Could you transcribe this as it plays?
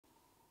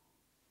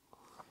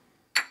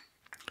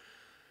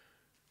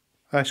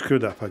I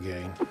screwed up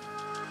again.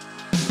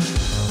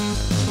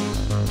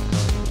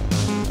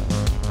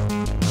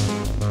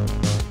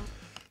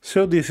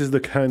 So this is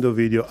the kind of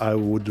video I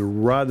would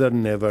rather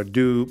never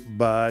do,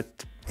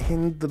 but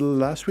in the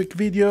last week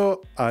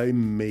video I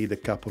made a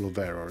couple of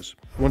errors.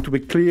 I want to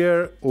be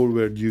clear, all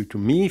were due to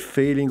me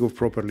failing of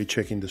properly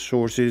checking the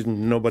sources,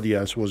 nobody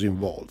else was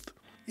involved.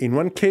 In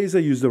one case I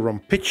used the wrong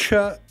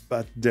picture,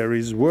 but there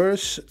is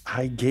worse.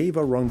 I gave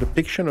a wrong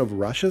depiction of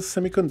Russia's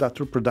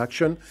semiconductor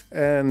production,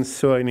 and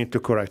so I need to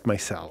correct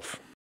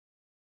myself.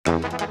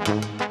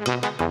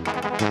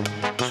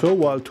 So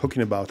while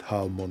talking about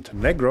how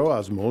Montenegro,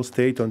 a small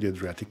state on the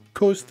Adriatic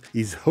coast,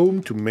 is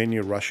home to many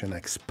Russian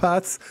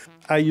expats,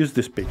 I used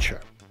this picture.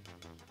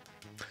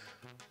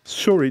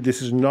 Sorry,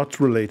 this is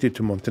not related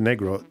to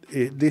Montenegro.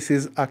 This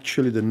is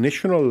actually the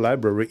National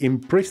Library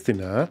in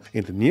Pristina,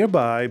 in the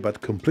nearby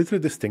but completely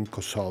distinct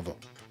Kosovo.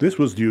 This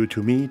was due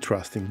to me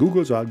trusting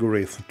Google's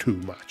algorithm too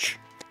much.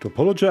 To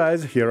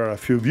apologize, here are a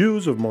few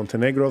views of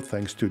Montenegro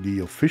thanks to the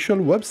official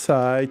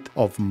website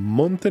of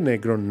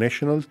Montenegro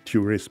National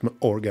Tourism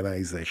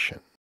Organization.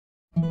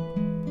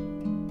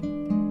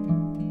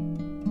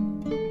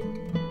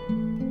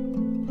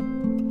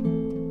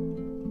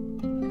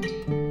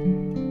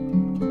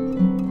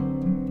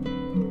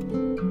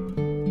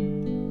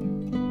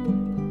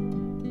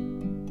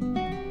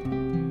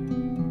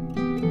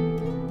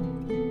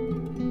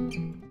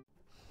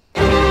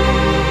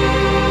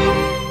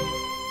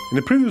 In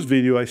the previous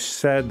video I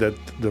said that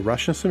the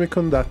Russian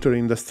semiconductor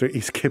industry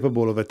is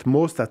capable of at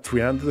most a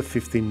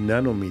 350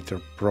 nanometer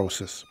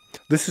process.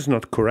 This is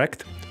not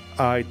correct.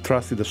 I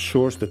trusted a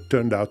source that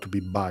turned out to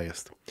be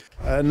biased.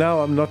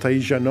 Now I'm not a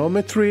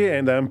Asianometry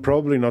and I'm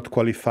probably not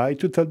qualified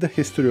to tell the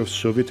history of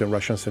Soviet and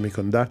Russian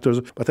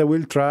semiconductors, but I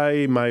will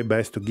try my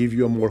best to give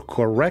you a more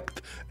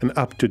correct and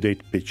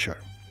up-to-date picture.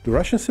 The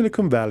Russian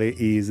Silicon Valley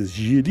is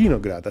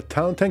Zelenograd, a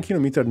town 10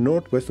 km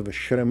northwest of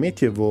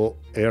Sheremetyevo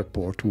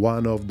Airport,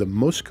 one of the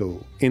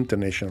Moscow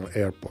international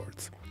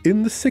airports.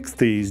 In the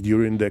 60s,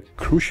 during the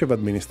Khrushchev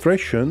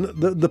administration,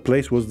 the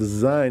place was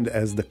designed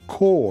as the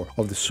core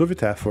of the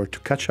Soviet effort to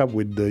catch up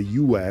with the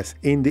US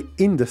in the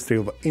industry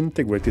of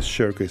integrated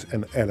circuits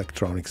and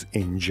electronics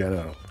in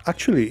general.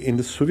 Actually, in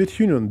the Soviet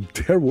Union,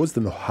 there was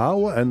the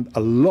know-how and a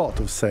lot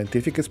of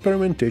scientific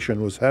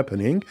experimentation was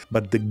happening,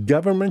 but the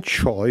government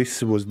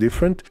choice was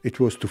different. It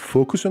was to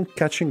focus on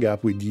catching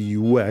up with the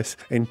US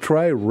and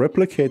try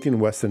replicating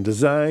Western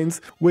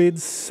designs with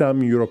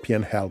some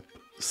European help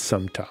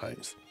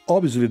sometimes.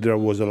 Obviously, there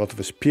was a lot of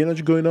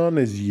espionage going on,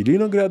 as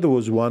Zelenograd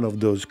was one of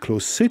those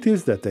closed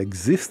cities that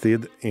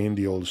existed in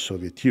the old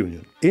Soviet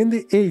Union. In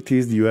the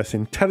 80s, the US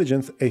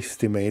intelligence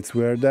estimates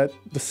were that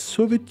the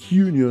Soviet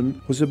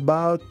Union was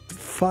about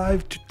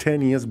 5 to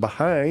 10 years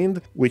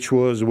behind, which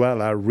was,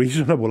 well, a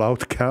reasonable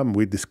outcome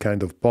with this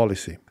kind of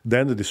policy.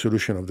 Then the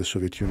dissolution of the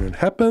Soviet Union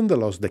happened, the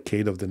last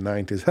decade of the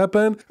 90s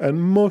happened,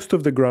 and most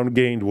of the ground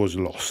gained was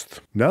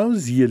lost. Now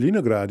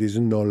Zelenograd is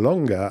no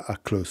longer a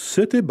closed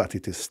city, but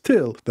it is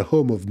still the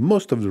home of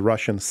most of the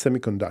Russian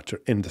semiconductor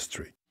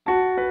industry.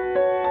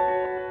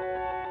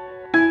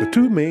 The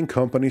two main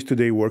companies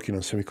today working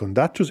on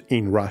semiconductors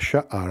in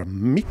Russia are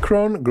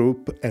Micron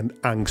Group and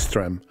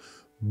Angstrom,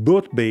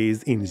 both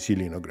based in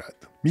Zelenograd.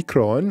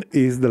 Micron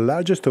is the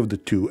largest of the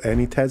two,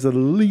 and it has at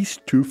least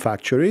two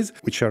factories,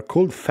 which are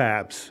called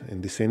fabs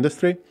in this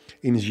industry,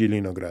 in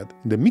Zelenograd.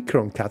 In the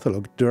Micron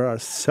catalog, there are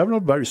several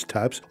various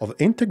types of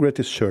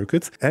integrated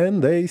circuits,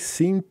 and they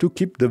seem to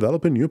keep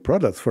developing new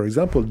products. For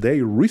example, they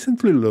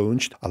recently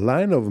launched a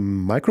line of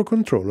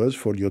microcontrollers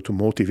for the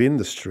automotive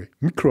industry.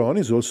 Micron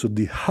is also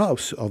the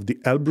house of the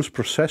Elbrus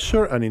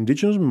processor, an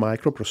indigenous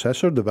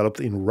microprocessor developed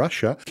in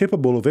Russia,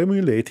 capable of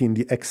emulating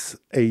the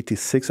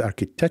x86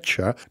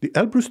 architecture. The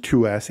Elbrus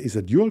 2S is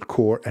a dual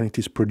core and it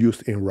is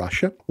produced in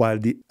Russia, while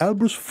the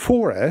Elbrus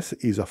 4S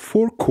is a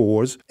 4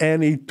 cores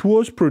and it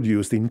was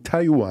produced in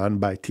Taiwan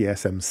by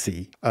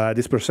TSMC.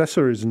 This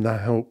processor is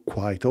now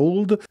quite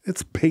old,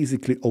 it's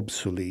basically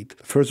obsolete.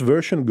 The first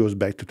version goes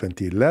back to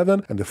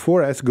 2011 and the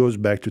 4S goes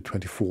back to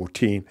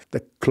 2014.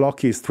 The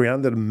clock is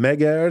 300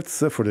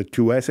 MHz for the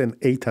 2S and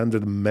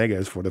 800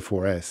 MHz for the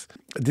 4S.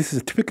 This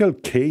is a typical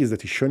case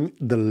that is showing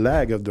the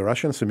lag of the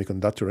Russian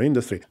semiconductor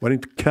industry. When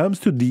it comes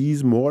to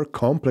these more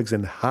complex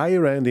and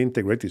higher-end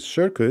integrated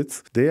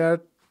circuits, they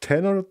are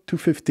 10 or to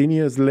 15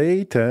 years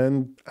late,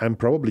 and I'm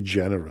probably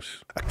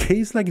generous. A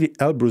case like the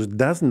Elbrus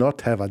does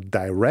not have a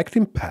direct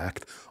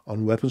impact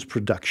on weapons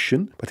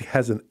production, but it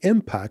has an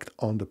impact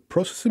on the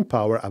processing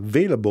power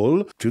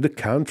available to the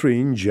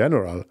country in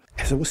general.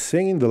 As I was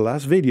saying in the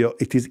last video,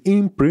 it is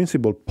in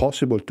principle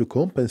possible to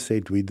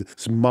compensate with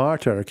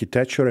smarter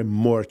architecture and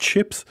more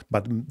chips,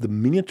 but the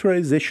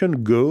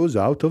miniaturization goes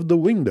out of the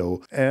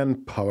window,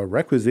 and power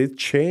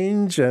requisites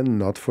change, and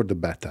not for the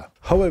better.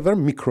 However,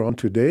 Micron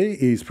today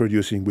is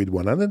producing with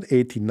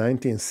 180,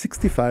 90, and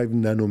 65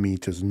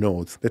 nanometers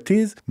nodes. That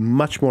is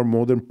much more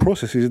modern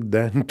processes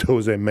than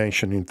those I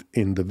mentioned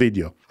in the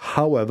video.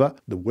 However,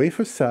 the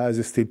wafer size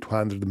is still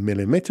 200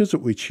 millimeters,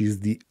 which is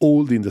the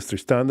old industry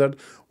standard,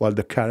 while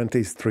the current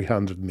is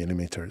 300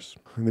 millimeters.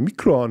 The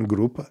Micron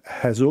group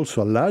has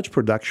also a large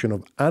production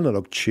of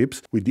analog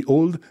chips with the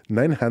old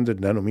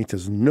 900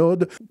 nanometers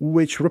node,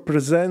 which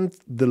represent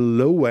the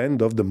low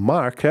end of the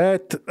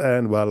market,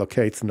 and well,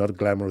 okay, it's not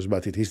glamorous,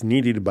 but it is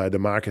needed by the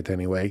market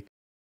anyway.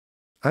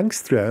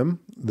 Angstrom,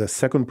 the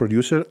second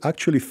producer,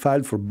 actually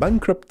filed for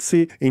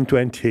bankruptcy in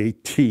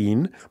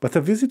 2018, but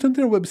a visit on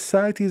their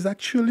website is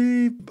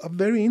actually a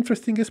very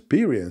interesting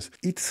experience.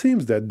 It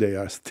seems that they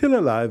are still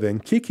alive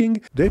and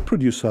kicking. They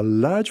produce a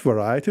large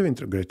variety of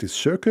integrated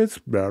circuits.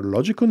 There are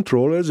logic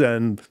controllers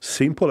and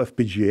simple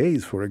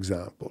FPGAs, for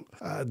example.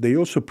 They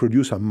also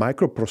produce a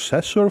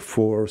microprocessor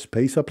for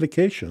space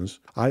applications.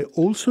 I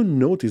also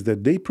noticed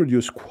that they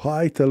produce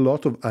quite a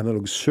lot of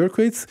analog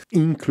circuits,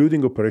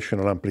 including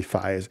operational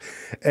amplifiers.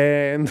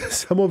 And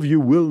some of you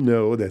will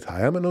know that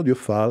I am an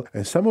audiophile,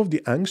 and some of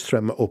the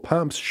Angstrom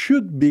op-amps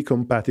should be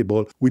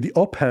compatible with the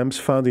op-amps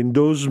found in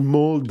those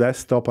small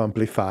desktop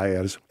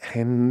amplifiers.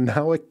 And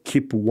now I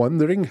keep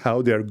wondering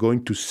how they are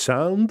going to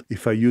sound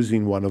if I use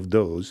one of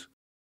those.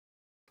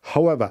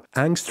 However,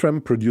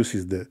 Angstrom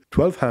produces the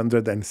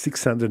 1200 and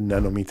 600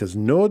 nanometers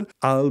node,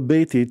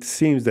 albeit it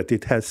seems that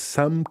it has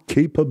some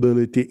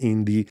capability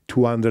in the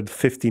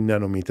 250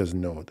 nanometers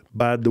node.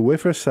 But the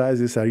wafer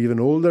sizes are even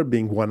older,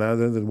 being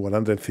 100 and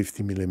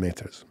 150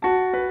 millimeters.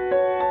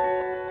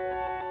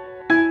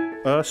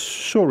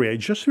 Sorry, I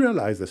just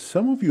realized that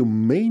some of you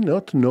may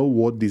not know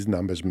what these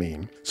numbers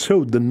mean.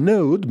 So the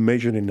node,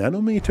 measured in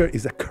nanometer,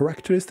 is a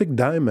characteristic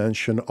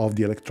dimension of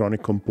the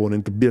electronic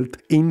component built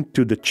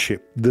into the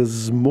chip. The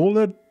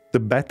smaller the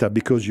better,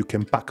 because you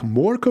can pack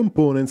more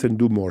components and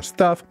do more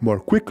stuff more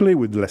quickly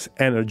with less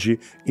energy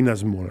in a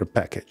smaller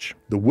package.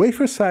 The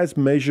wafer size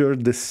measures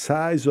the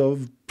size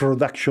of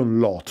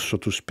production lot, so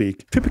to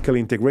speak. Typically,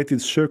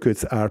 integrated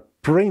circuits are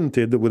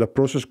printed with a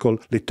process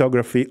called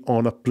lithography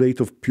on a plate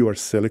of pure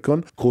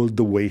silicon called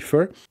the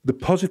wafer,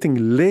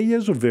 depositing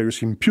layers of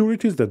various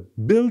impurities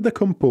that build the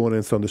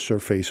components on the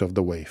surface of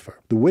the wafer.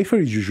 The wafer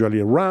is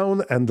usually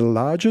round, and the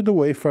larger the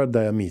wafer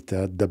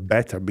diameter, the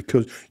better,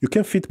 because you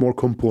can fit more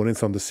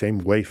components on the same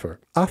wafer.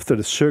 After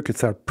the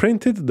circuits are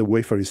printed, the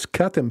wafer is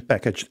cut and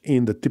packaged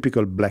in the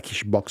typical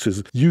blackish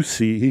boxes you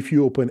see if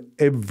you open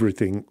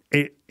everything,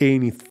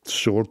 any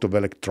sort of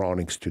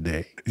electronics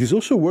today. It is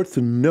also worth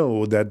to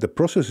know that the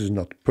process is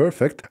not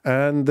perfect,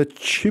 and the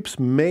chips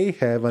may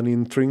have an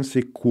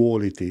intrinsic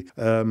quality.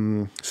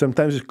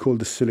 Sometimes it's called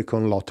the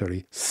silicon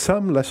lottery.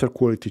 Some lesser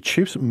quality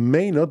chips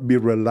may not be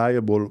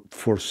reliable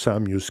for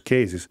some use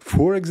cases.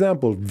 For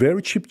example,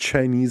 very cheap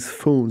Chinese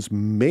phones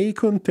may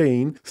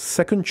contain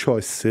second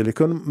choice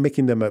silicon,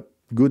 making them a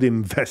good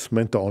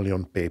investment only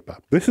on paper.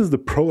 This is the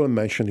problem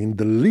mentioned in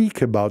the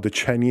leak about the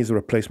Chinese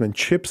replacement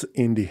chips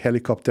in the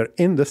helicopter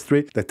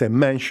industry that I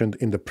mentioned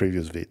in the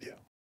previous video.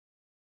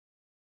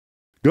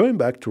 Going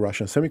back to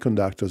Russian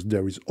semiconductors,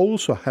 there is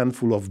also a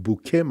handful of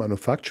bouquet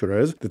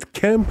manufacturers that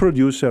can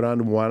produce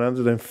around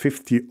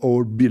 150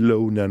 or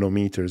below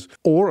nanometers.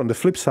 Or on the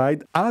flip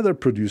side, other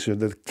producers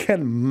that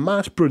can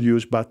mass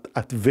produce but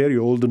at very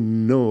old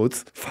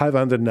nodes,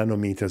 500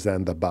 nanometers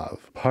and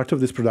above. Part of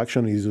this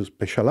production is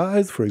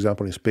specialized, for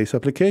example, in space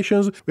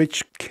applications,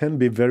 which can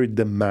be very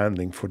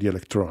demanding for the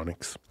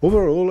electronics.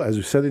 Overall, as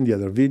we said in the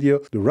other video,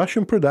 the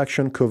Russian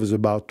production covers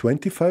about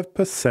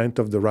 25%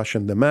 of the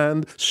Russian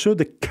demand, so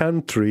the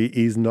country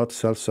is not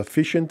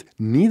self-sufficient,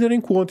 neither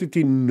in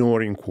quantity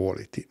nor in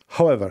quality.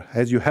 However,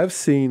 as you have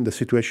seen, the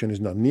situation is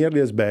not nearly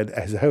as bad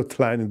as I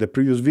outlined in the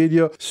previous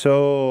video,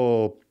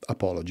 so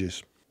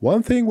apologies.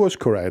 One thing was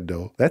correct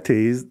though, that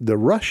is, the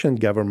Russian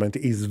government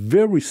is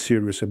very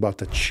serious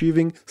about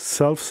achieving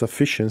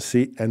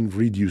self-sufficiency and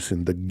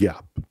reducing the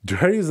gap.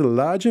 There is a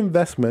large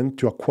investment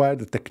to acquire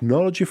the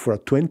technology for a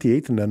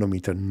 28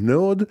 nanometer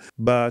node,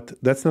 but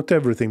that's not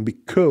everything,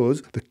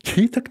 because the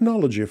key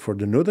technology for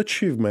the node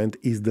achievement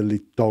is the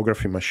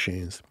lithography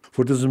machines.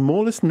 For the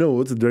smallest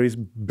nodes, there is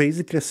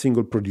basically a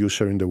single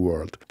producer in the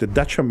world, the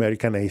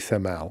Dutch-American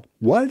ASML.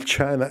 While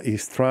China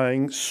is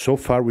trying, so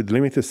far with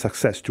limited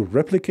success, to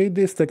replicate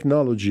this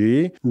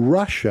technology,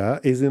 Russia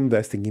is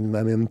investing in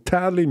an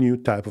entirely new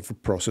type of a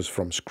process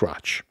from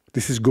scratch.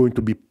 This is going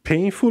to be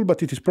painful,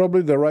 but it is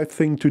probably the right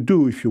thing to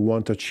do if you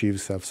want to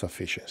achieve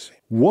self-sufficiency.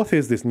 What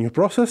is this new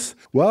process?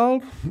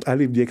 Well, I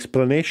leave the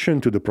explanation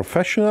to the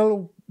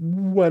professional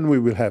when we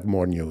will have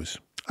more news.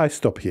 I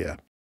stop here.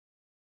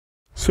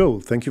 So,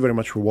 thank you very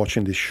much for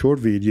watching this short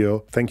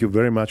video. Thank you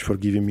very much for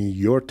giving me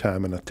your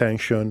time and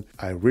attention.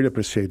 I really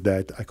appreciate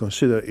that. I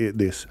consider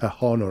this an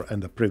honor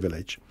and a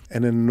privilege.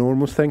 And an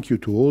enormous thank you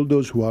to all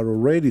those who are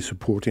already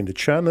supporting the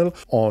channel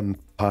on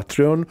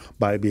Patreon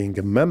by being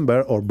a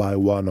member or by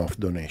one-off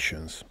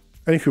donations.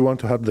 And if you want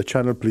to help the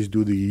channel, please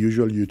do the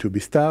usual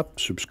YouTube step,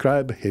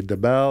 subscribe, hit the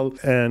bell,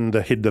 and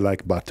hit the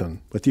like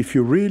button. But if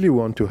you really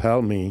want to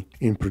help me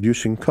in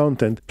producing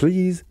content,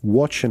 please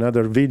watch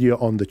another video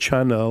on the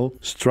channel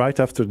straight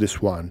after this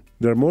one.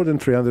 There are more than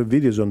 300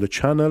 videos on the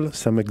channel,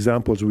 some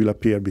examples will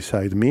appear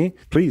beside me.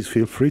 Please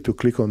feel free to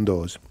click on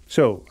those.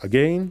 So,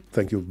 again,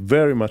 thank you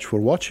very much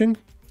for watching,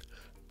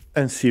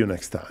 and see you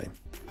next time.